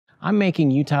I'm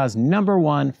making Utah's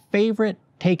 #1 favorite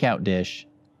takeout dish,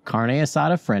 Carne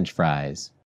Asada French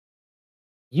fries.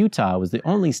 Utah was the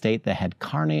only state that had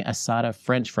Carne Asada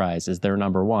French fries as their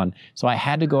 #1, so I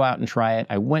had to go out and try it.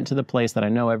 I went to the place that I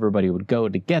know everybody would go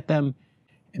to get them,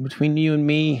 and between you and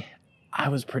me, I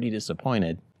was pretty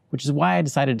disappointed, which is why I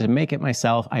decided to make it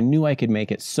myself. I knew I could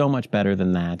make it so much better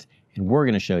than that, and we're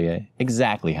going to show you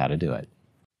exactly how to do it.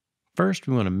 First,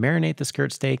 we want to marinate the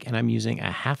skirt steak, and I'm using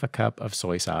a ½ cup of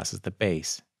soy sauce as the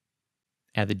base.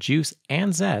 Add the juice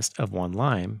and zest of 1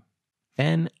 lime,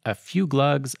 then a few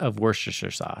glugs of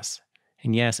Worcestershire sauce.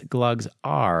 And yes, glugs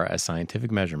are a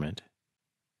scientific measurement.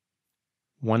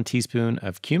 1 teaspoon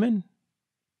of cumin,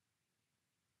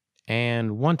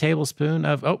 and 1 tablespoon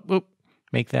of,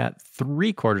 make that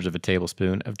 3/4 of a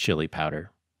tablespoon of chili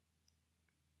powder.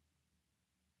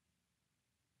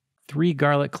 3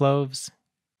 garlic cloves,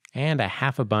 and a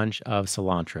 ½ a bunch of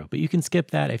cilantro, but you can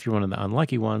skip that if you're one of the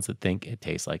unlucky ones that think it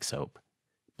tastes like soap.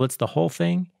 Blitz the whole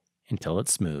thing until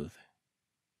it's smooth.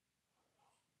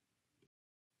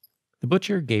 The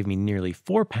butcher gave me nearly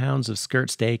 4 pounds of skirt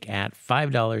steak at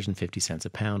 $5.50 a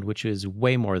pound, which is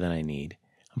way more than I need.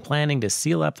 I'm planning to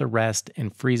seal up the rest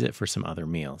and freeze it for some other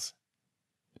meals.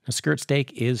 Now, skirt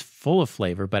steak is full of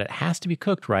flavor, but it has to be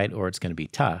cooked right or it's going to be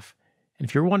tough. And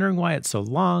if you're wondering why it's so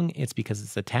long, it's because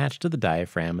it's attached to the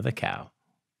diaphragm of the cow.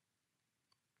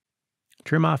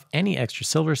 Trim off any extra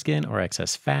silver skin or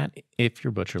excess fat if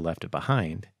your butcher left it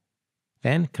behind.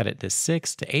 Then cut it to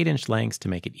 6 to 8 inch lengths to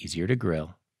make it easier to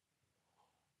grill.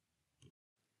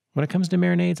 When it comes to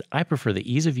marinades, I prefer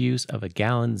the ease of use of a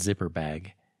gallon zipper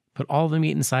bag. Put all the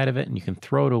meat inside of it and you can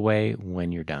throw it away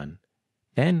when you're done.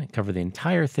 Then cover the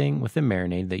entire thing with the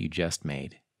marinade that you just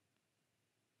made.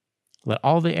 Let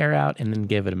all the air out and then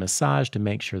give it a massage to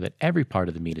make sure that every part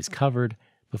of the meat is covered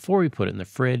before we put it in the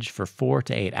fridge for 4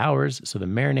 to 8 hours so the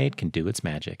marinade can do its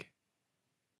magic.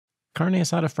 Carne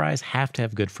asada fries have to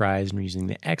have good fries, and we're using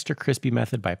the extra crispy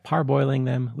method by parboiling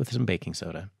them with some baking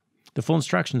soda. The full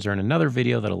instructions are in another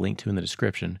video that I'll link to in the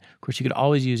description. Of course, you could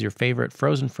always use your favorite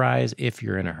frozen fries if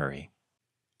you're in a hurry.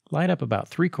 Light up about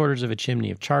 3/4 of a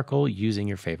chimney of charcoal using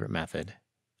your favorite method.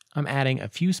 I'm adding a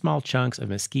few small chunks of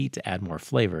mesquite to add more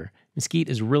flavor. Mesquite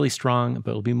is really strong,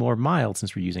 but it'll be more mild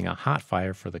since we're using a hot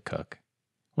fire for the cook.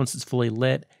 Once it's fully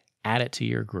lit, add it to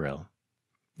your grill.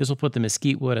 This will put the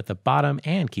mesquite wood at the bottom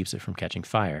and keeps it from catching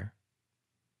fire.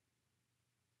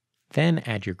 Then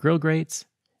add your grill grates.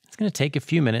 It's going to take a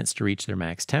few minutes to reach their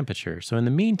max temperature, so in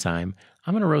the meantime,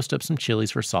 I'm going to roast up some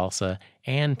chilies for salsa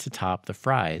and to top the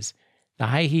fries. The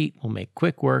high heat will make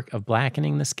quick work of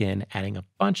blackening the skin, adding a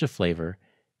bunch of flavor.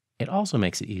 It also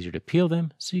makes it easier to peel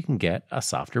them so you can get a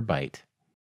softer bite.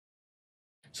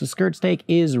 So skirt steak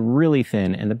is really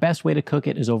thin, and the best way to cook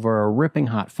it is over a ripping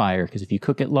hot fire, because if you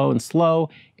cook it low and slow,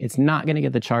 it's not going to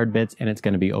get the charred bits and it's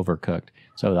going to be overcooked.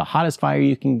 So the hottest fire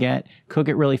you can get, cook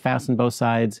it really fast on both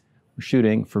sides. We're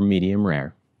shooting for medium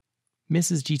rare.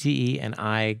 Mrs. GTE and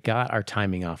I got our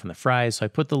timing off on the fries, so I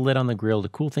put the lid on the grill to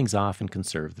cool things off and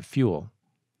conserve the fuel.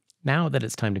 Now that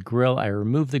it's time to grill, I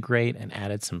removed the grate and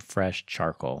added some fresh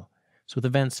charcoal. So with the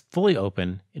vents fully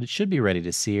open, it should be ready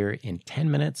to sear in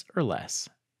 10 minutes or less.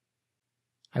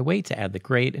 I wait to add the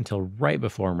grate until right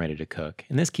before I'm ready to cook,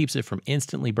 and this keeps it from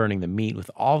instantly burning the meat with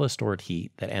all the stored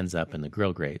heat that ends up in the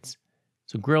grill grates.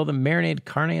 So grill the marinated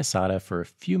carne asada for a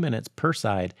few minutes per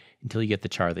side until you get the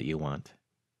char that you want.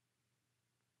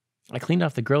 I cleaned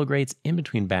off the grill grates in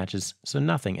between batches so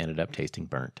nothing ended up tasting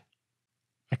burnt.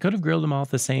 I could have grilled them all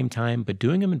at the same time, but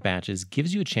doing them in batches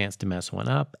gives you a chance to mess one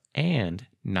up and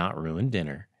not ruin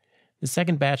dinner. The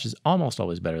second batch is almost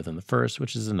always better than the first,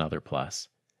 which is another plus.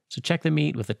 So check the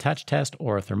meat with a touch test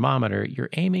or a thermometer. You're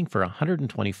aiming for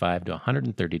 125 to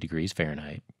 130 degrees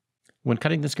Fahrenheit. When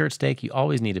cutting the skirt steak, you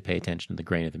always need to pay attention to the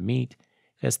grain of the meat.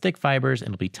 It has thick fibers and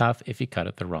it'll be tough if you cut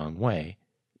it the wrong way.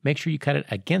 Make sure you cut it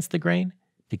against the grain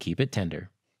to keep it tender.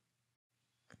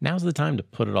 Now's the time to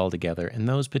put it all together, and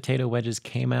those potato wedges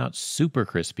came out super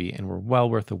crispy and were well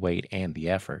worth the wait and the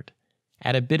effort.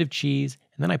 Add a bit of cheese,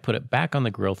 and then I put it back on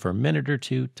the grill for a minute or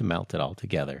two to melt it all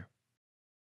together.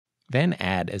 Then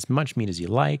add as much meat as you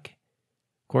like.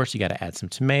 Of course, you got to add some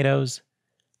tomatoes,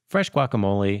 fresh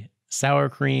guacamole, sour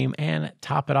cream, and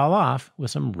top it all off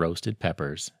with some roasted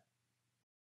peppers.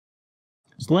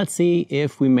 So let's see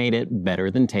if we made it better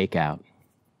than takeout.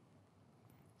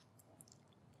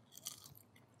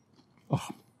 Oh.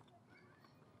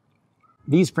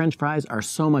 These French fries are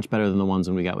so much better than the ones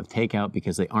that we got with takeout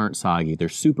because they aren't soggy. They're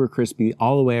super crispy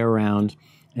all the way around,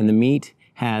 and the meat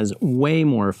has way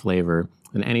more flavor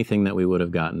than anything that we would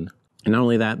have gotten. And not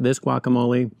only that, this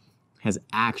guacamole has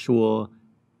actual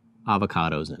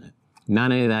avocados in it.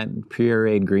 Not any of that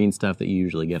pureed green stuff that you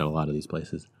usually get at a lot of these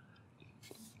places.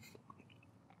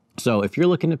 So if you're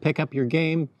looking to pick up your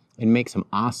game and make some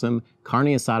awesome carne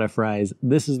asada fries,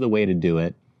 this is the way to do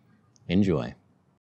it. Enjoy.